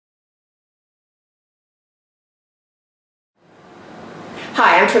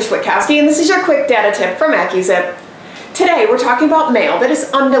Hi, I'm Trish and this is your quick data tip from AccuZIP. Today we're talking about mail that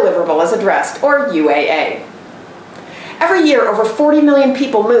is undeliverable as addressed, or UAA. Every year over 40 million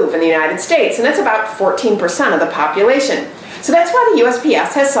people move in the United States, and that's about 14% of the population. So that's why the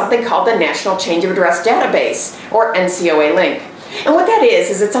USPS has something called the National Change of Address Database, or NCOA link. And what that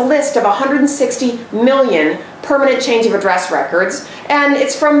is it's a list of 160 million permanent change of address records, and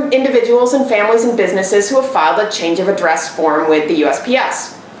it's from individuals and families and businesses who have filed a change of address form with the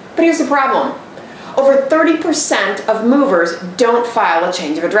USPS. But here's the problem. Over 30% of movers don't file a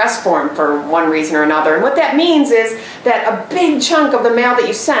change of address form for one reason or another. And what that means is that a big chunk of the mail that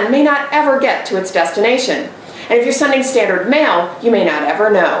you send may not ever get to its destination. And if you're sending standard mail, you may not ever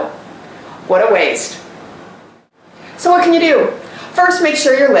know. What a waste. So what can you do? First, make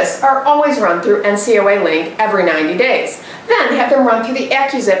sure your lists are always run through NCOA link every 90 days. Then have them run through the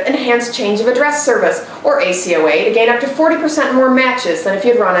AccuZIP Enhanced Change of Address Service, or ACOA, to gain up to 40% more matches than if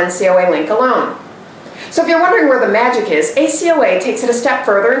you'd run NCOA link alone. So if you're wondering where the magic is, ACOA takes it a step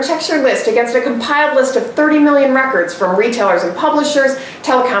further and checks your list against a compiled list of 30 million records from retailers and publishers,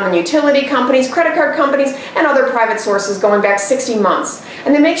 telecom and utility companies, credit card companies, and other private sources going back 60 months.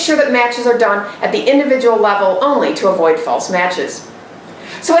 And they make sure that matches are done at the individual level only to avoid false matches.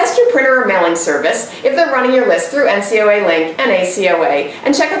 So ask your printer or mailing service if they're running your list through NCOA link and ACOA,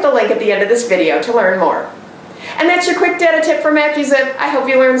 and check out the link at the end of this video to learn more. And that's your quick data tip from AccuZIP. I hope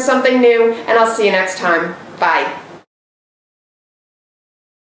you learned something new, and I'll see you next time. Bye.